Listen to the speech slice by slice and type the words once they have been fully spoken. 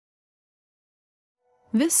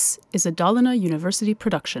This is a Dalarna University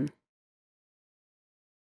production.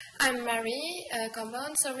 I'm Marie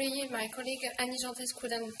Combon. Sorry, my colleague Annie Jantes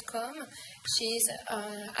couldn't come. She's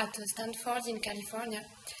at Stanford in California.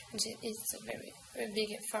 It's a very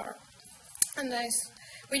big far. And I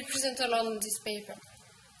will present alone this paper.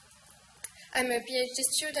 I'm a PhD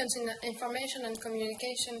student in Information and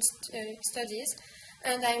Communication Studies,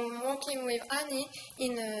 and I'm working with Annie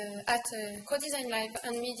at Co-Design Lab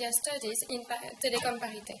and Media Studies in Telecom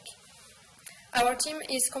Paris-Tech. Our team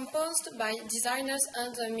is composed by designers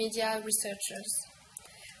and media researchers.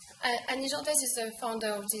 Annie Jantes is the founder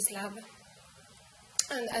of this lab.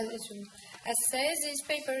 And as said, this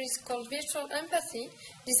paper is called Virtual Empathy,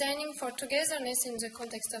 Designing for Togetherness in the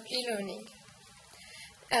Context of E-Learning.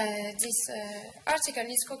 This article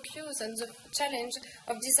is focused on the challenge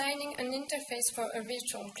of designing an interface for a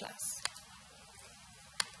virtual class.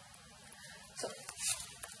 So,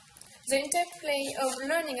 the interplay of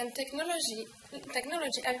learning and technology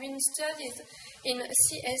have been studied in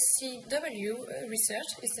CSCW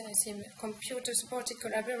research, it's computer-supported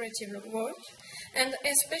collaborative work, and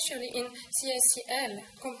especially in CSCL,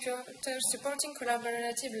 computer-supporting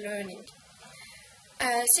collaborative learning.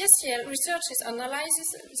 CSCL researches analyzes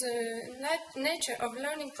the nature of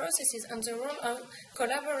learning processes and the role of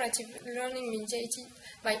collaborative learning mediated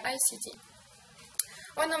by ICT.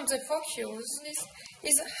 One of the focuses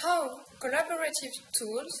is how collaborative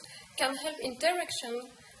tools can help interaction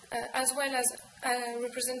as well as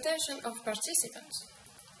representation of participants.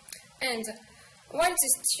 And while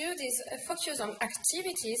these studies focus on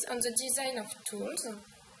activities and the design of tools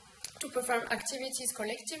to perform activities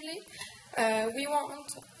collectively, we want,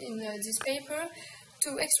 in this paper,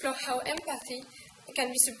 to explore how empathy can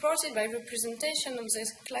be supported by representation of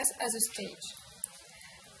the class as a stage.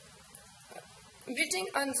 Building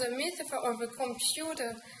on the metaphor of a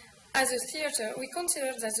computer as a theater, we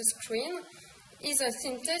consider that the screen is a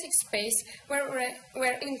synthetic space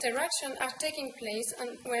where interactions are taking place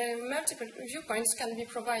and where multiple viewpoints can be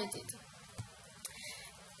provided.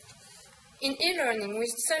 In e-learning, we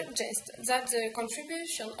suggest that the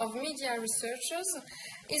contribution of media researchers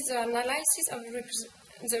is the analysis of the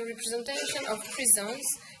representation of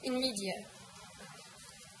presence in media.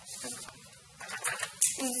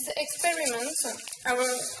 In this experiment, our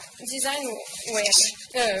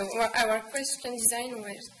question design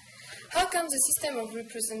was, how can the system of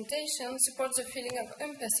representation support the feeling of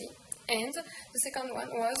empathy? And the second one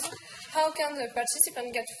was, how can the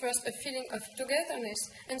participant get first a feeling of togetherness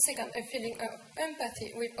and second a feeling of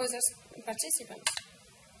empathy with other participants?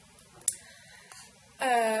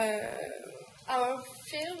 Our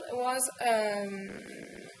field was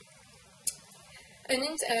an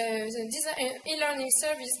e-learning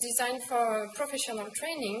service designed for professional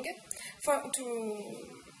training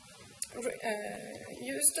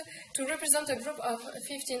used to represent a group of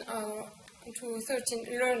 15 to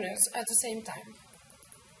 13 learners at the same time.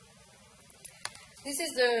 This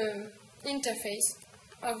is the interface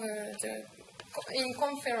of in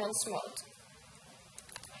conference mode.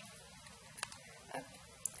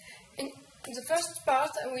 In the first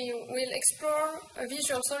part, we will explore a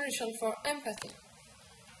visual solution for empathy.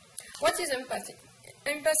 What is empathy?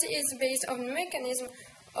 Empathy is based on a mechanism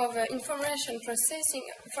of information processing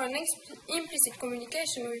for an implicit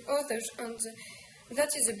communication with others, and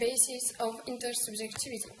that is the basis of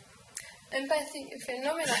intersubjectivity. Empathy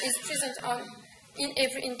phenomena is present in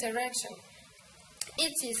every interaction.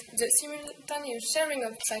 It is the simultaneous sharing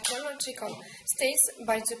of psychological states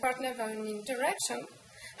by the partner of an interaction,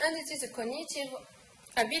 and it is a cognitive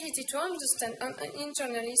ability to understand and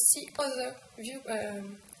internally see other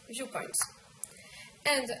viewpoints.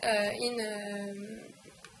 And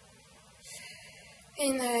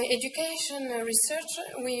in education research,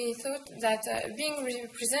 we thought that being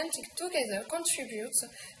represented together contributes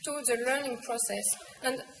to the learning process,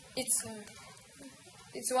 and it's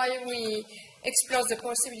why we explore the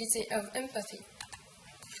possibility of empathy.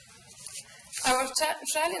 Our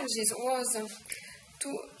challenges was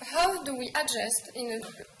how do we adjust in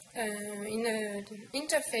an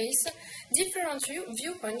interface different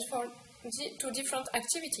viewpoints to different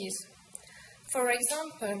activities. For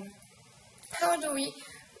example, how do we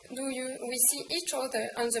see each other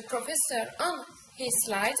and the professor on his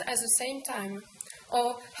slides at the same time?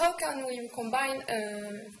 Or how can we combine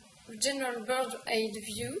a general bird-eye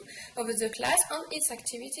view of the class and its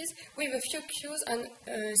activities with a few cues and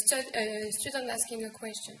a student asking a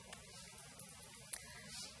question?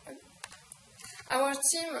 Our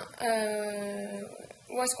team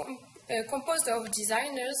was composed of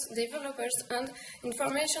designers, developers, and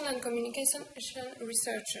information and communication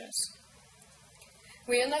researchers.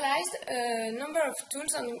 We analyzed a number of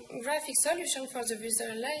tools and graphic solutions for the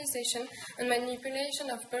visualization and manipulation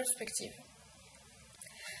of perspective.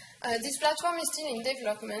 This platform is still in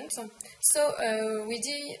development, so we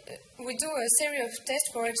do a series of tests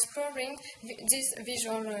for exploring this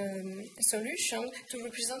visual solution to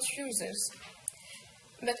represent users.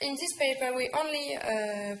 But in this paper, we only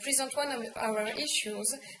present one of our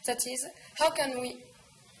issues, that is, how can we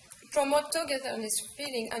promote togetherness,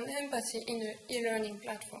 feeling, and empathy in an e-learning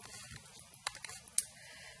platform.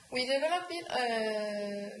 We developed a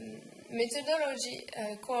methodology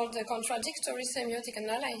called contradictory semiotic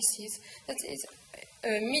analysis, that is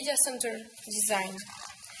a media center design.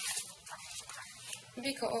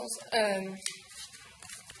 Because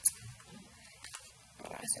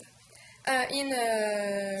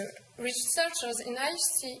researchers in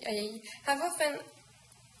ICA have often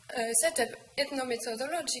set up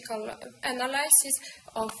ethnomethodological analysis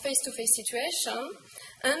of face-to-face situation,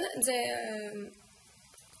 and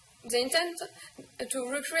they intend to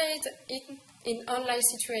recreate it in online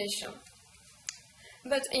situation.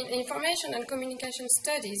 But in information and communication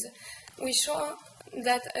studies, we show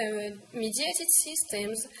that mediated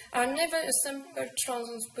systems are never a simple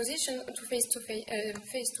transposition to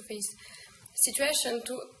face-to-face situation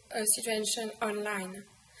to a situation online.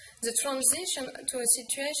 The transition to a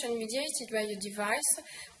situation mediated by a device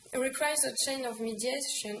requires a chain of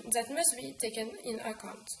mediation that must be taken in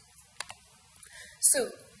account. So,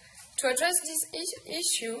 to address this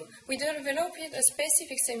issue, we developed a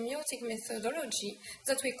specific semiotic methodology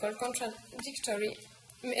that we call contradictory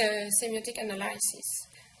semiotic analysis.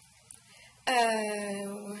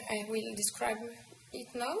 I will describe it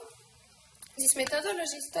now. This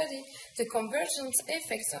methodology studies the convergence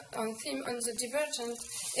effects on theme and the divergent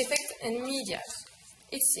effect in media.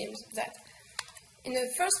 It seems that in the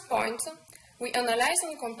first point, we analyze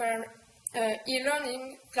and compare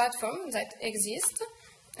e-learning platforms that exist,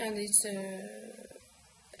 and it's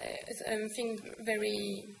something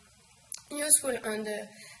very useful and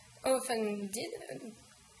often did.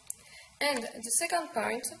 And the second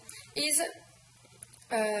point is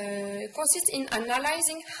consists in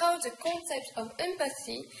analyzing how the concept of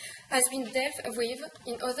empathy has been dealt with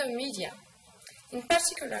in other media. In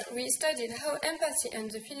particular, we studied how empathy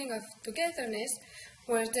and the feeling of togetherness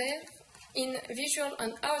were dealt in visual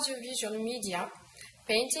and audiovisual media,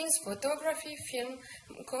 paintings, photography, film,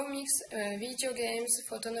 comics, video games,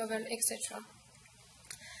 photonovel, etc.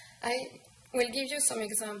 I will give you some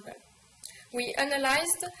examples. We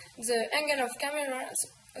analyzed the angle of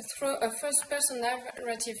cameras through a first-person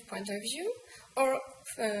narrative point of view, or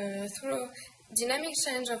through dynamic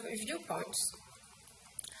change of viewpoints.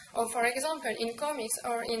 Or, for example, in comics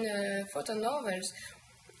or in photo novels,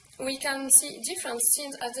 we can see different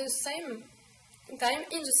scenes at the same time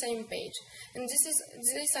in the same page. And this is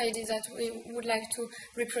this idea that we would like to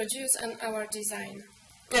reproduce on our devices.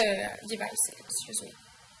 Excuse me.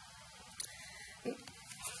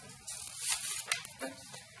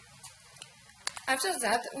 After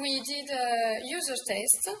that, we did a user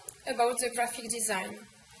test about the graphic design.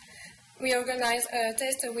 We organized a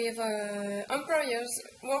test with employers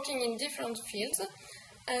working in different fields,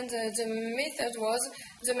 and the method was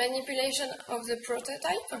the manipulation of the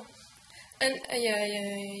prototype, and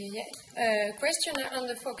a questionnaire and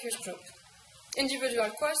a focus group. Individual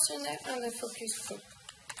questionnaire and a focus group.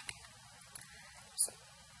 So,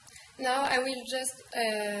 now I will just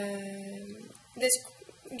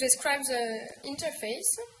describe the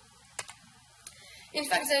interface. In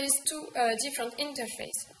fact, there is two different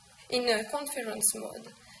interfaces in conference mode.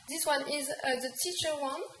 This one is the teacher's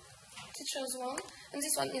one, and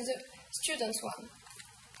this one is the student's one.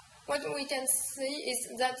 What we can see is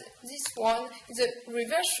that this one is a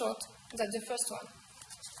reverse shot than the first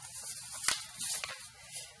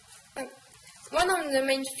one. One of the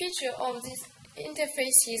main features of these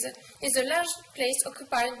interfaces is the large place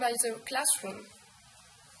occupied by the classroom,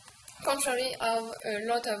 contrary of a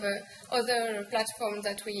lot of other platforms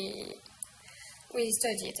that we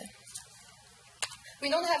studied. We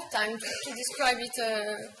don't have time to describe it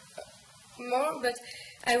more, but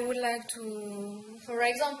I would like to, for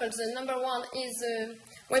example, the number one is the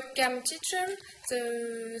webcam teacher,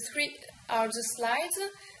 the 3 are the slides,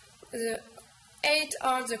 the 8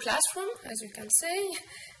 are the classroom, as you can say,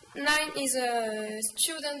 9 is a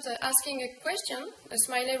student asking a question, a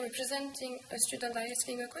smiley representing a student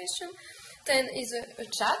asking a question, 10 is a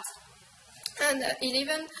chat, and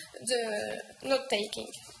 11 the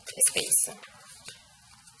note-taking space.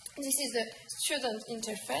 This is the student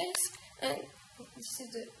interface, and this is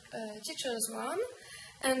the teacher's one,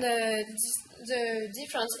 and the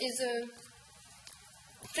difference is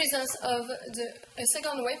presence of a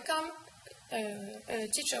second webcam,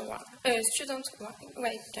 student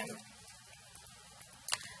webcam.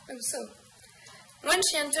 So, when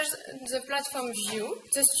she enters the platform view,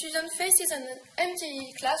 the student faces an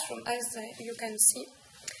empty classroom, as you can see.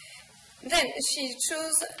 Then she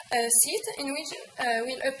chooses a seat in which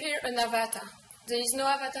will appear an avatar. There is no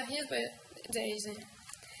avatar here, but there is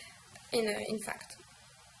in fact.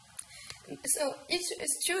 So each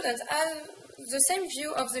student has the same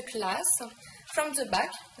view of the class from the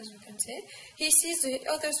back, as you can see. He sees the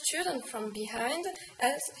other student from behind,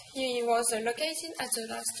 as he was located at the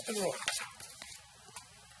last row.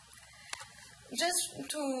 Just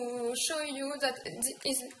to show you that it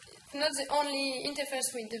is not the only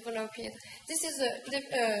interface we developed. This is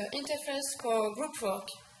the interface for group work.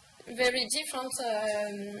 Very different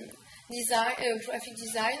design, graphic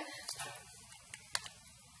design.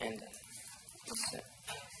 And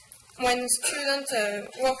when students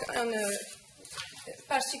work on a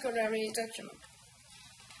particular document.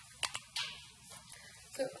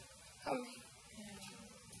 So, how many?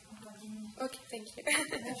 Okay, thank you.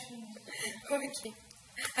 Okay.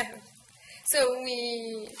 So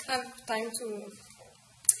we have time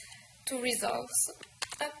to resolve.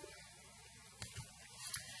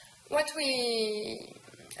 What we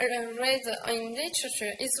read in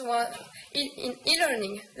literature is in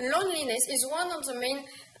e-learning, loneliness is one of the main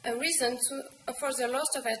reasons for the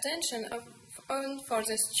loss of attention for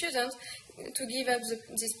the student to give up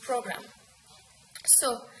this program.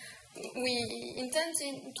 So we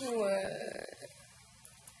intended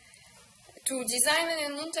to design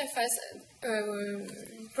an interface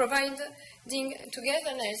providing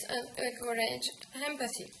togetherness and encourage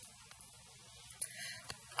empathy.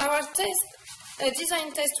 Our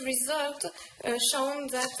design test result shown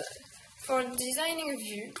that for designing a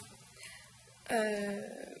view,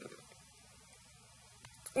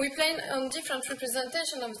 we plan on different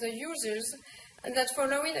representation of the users that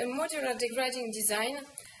following a modular degrading design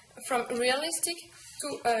from realistic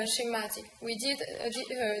to schematic. We did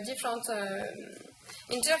different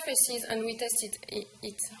interfaces and we tested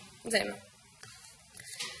them.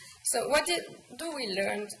 So what do we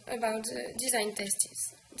learn about design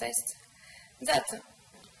tests? That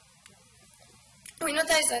we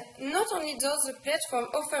notice that not only does the platform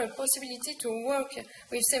offer a possibility to work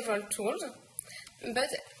with several tools, but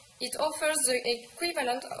it offers the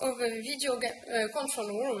equivalent of a video control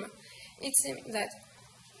room. It seems that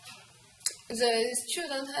the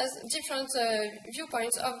student has different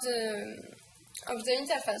viewpoints of the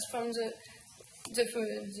interface from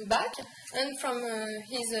the back and from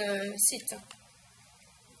his seat.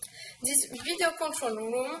 This video control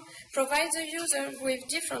room provides the user with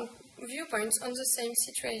different viewpoints on the same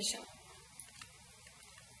situation.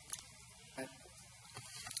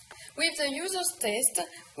 With the user's test,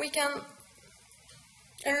 we can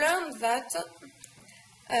learn that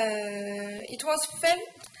it was felt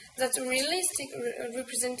that realistic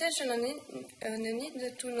representation on a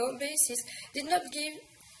need-to-know basis did not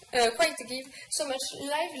quite give so much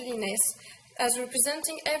liveliness as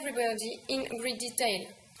representing everybody in great detail,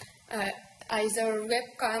 either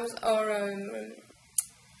webcams or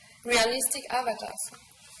realistic avatars.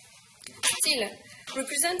 Still,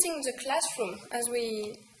 representing the classroom, as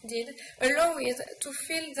we did, allowed it to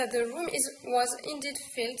feel that the room was indeed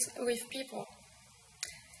filled with people.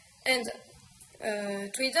 And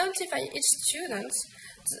to identify each student,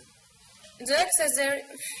 the access their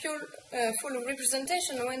full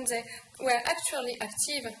representation when they were actually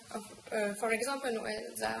active, for example,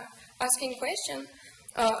 when they are asking questions,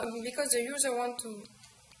 because the user wants to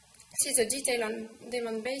see the detail on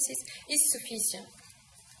demand basis, is sufficient.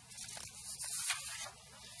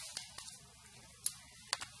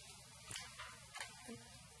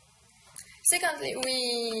 Secondly,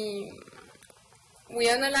 we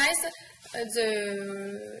analyzed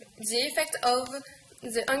the effect of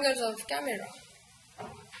the angles of camera.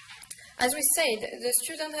 As we said, the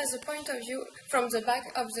student has a point of view from the back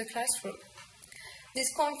of the classroom. This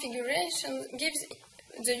configuration gives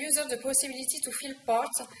the user the possibility to feel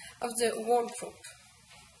part of the whole group.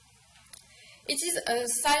 It is a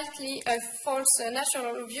slightly false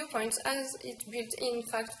natural viewpoint, as it built in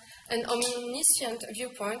fact an omniscient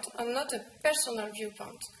viewpoint and not a personal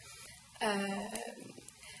viewpoint.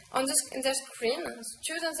 On the screen,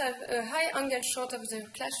 students have a high-angle shot of the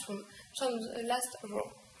classroom, shown the last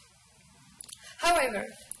row. However,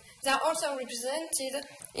 they are also represented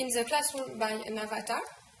in the classroom by an avatar,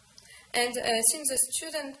 and since the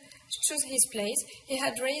student chose his place, he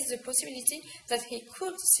had raised the possibility that he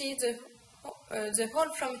could see the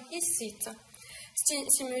whole from his seat,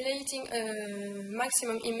 simulating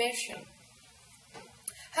maximum immersion.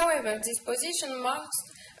 However, this position marks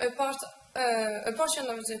a portion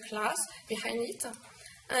of the class behind it,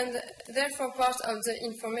 and therefore part of the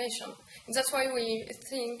information. That's why we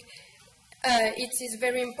think it is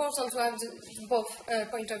very important to have both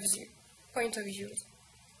point of view.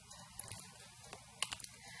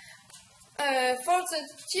 For the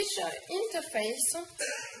teacher interface,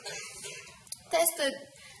 test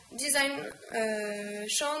design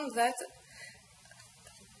shown that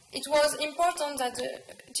it was important that the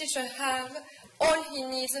teacher have all he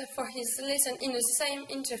needs for his lesson in the same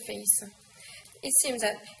interface. It seems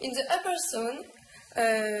that in the upper zone,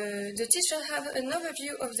 the teacher have an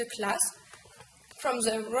overview of the class from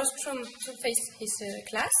the rostrum to face his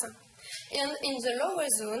class, and in the lower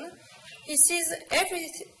zone, he sees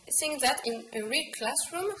everything that in a real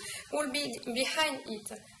classroom will be behind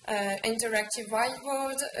it. Interactive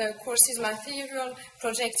whiteboard, courses material,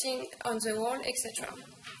 projecting on the wall, etc.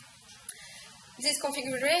 This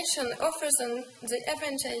configuration offers the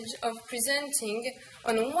advantage of presenting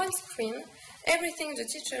on one screen everything the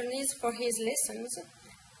teacher needs for his lessons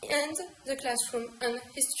and the classroom and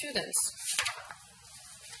his students.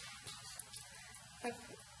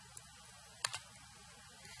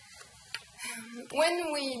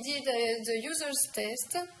 When we did the users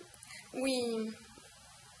test, we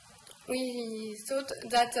thought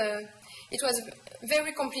that it was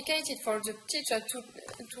very complicated for the teacher to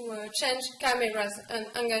change cameras and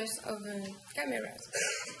angles of cameras.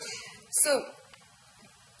 So,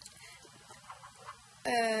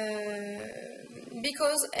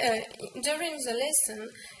 because during the lesson,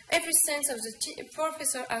 every sense of the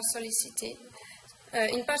professor are solicited,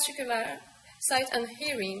 in particular sight and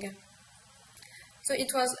hearing. So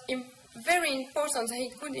it was very important that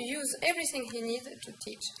he could use everything he needed to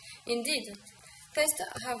teach. Indeed, tests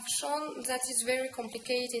have shown that it's very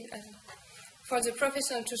complicated for the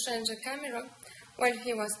professor to change the camera while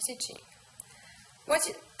he was teaching.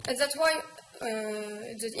 That's why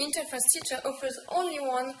the interface teacher offers only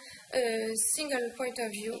one single point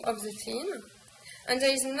of view of the theme, and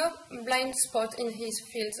there is no blind spot in his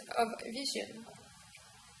field of vision.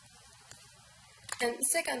 And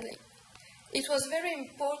secondly, it was very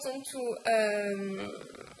important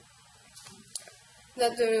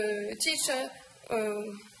that the teacher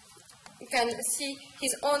can see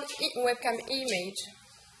his own webcam image,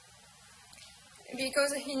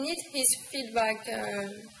 because he needs his feedback.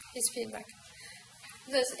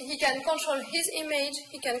 Thus, he can control his image,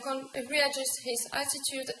 he can readjust his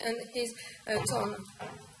attitude and his tone.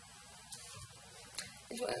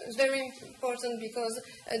 It was very important because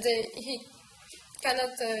he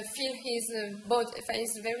cannot feel his body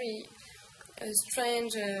face very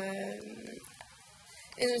strange.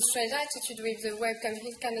 In a strange attitude with the webcam,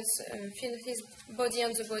 he cannot feel his body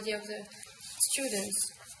and the body of the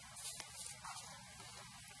students.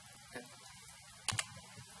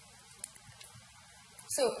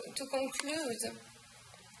 So, to conclude,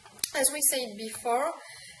 as we said before,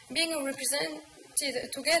 being represented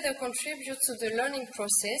together contributes to the learning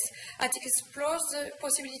process and explores the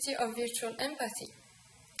possibility of virtual empathy.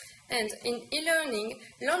 And in e-learning,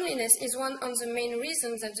 loneliness is one of the main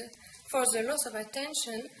reasons for the loss of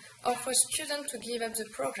attention or for students to give up the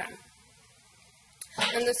program.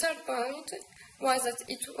 And the third point was that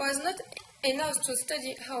it was not enough to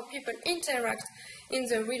study how people interact in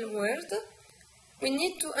the real world. We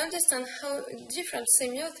need to understand how different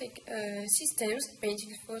semiotic systems,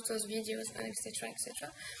 paintings, photos, videos,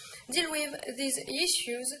 etc., deal with these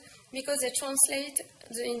issues, because they translate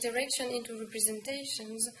the interaction into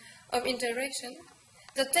representations of interaction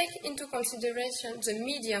that take into consideration the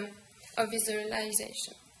medium of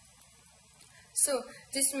visualization. So,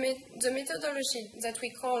 the methodology that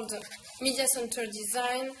we call the media-centered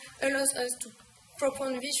design allows us to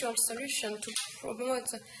propose visual solutions to promote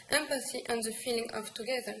empathy and the feeling of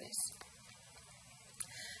togetherness.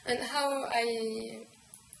 And how I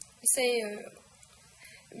say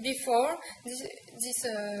before, the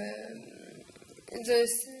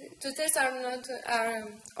tests are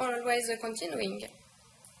always continuing.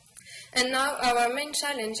 And now our main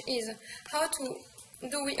challenge is how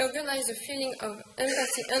do we organize the feeling of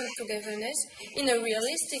empathy and togetherness in a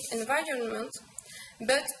realistic environment,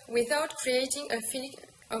 but without creating a feeling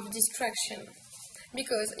of distraction.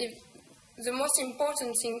 Because the most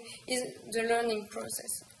important thing is the learning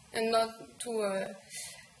process, and not to,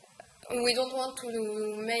 we don't want to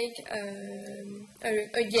make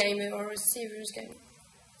a game or a serious game.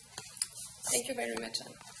 Thank you very much.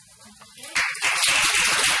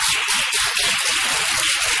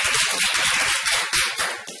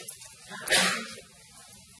 Thank you.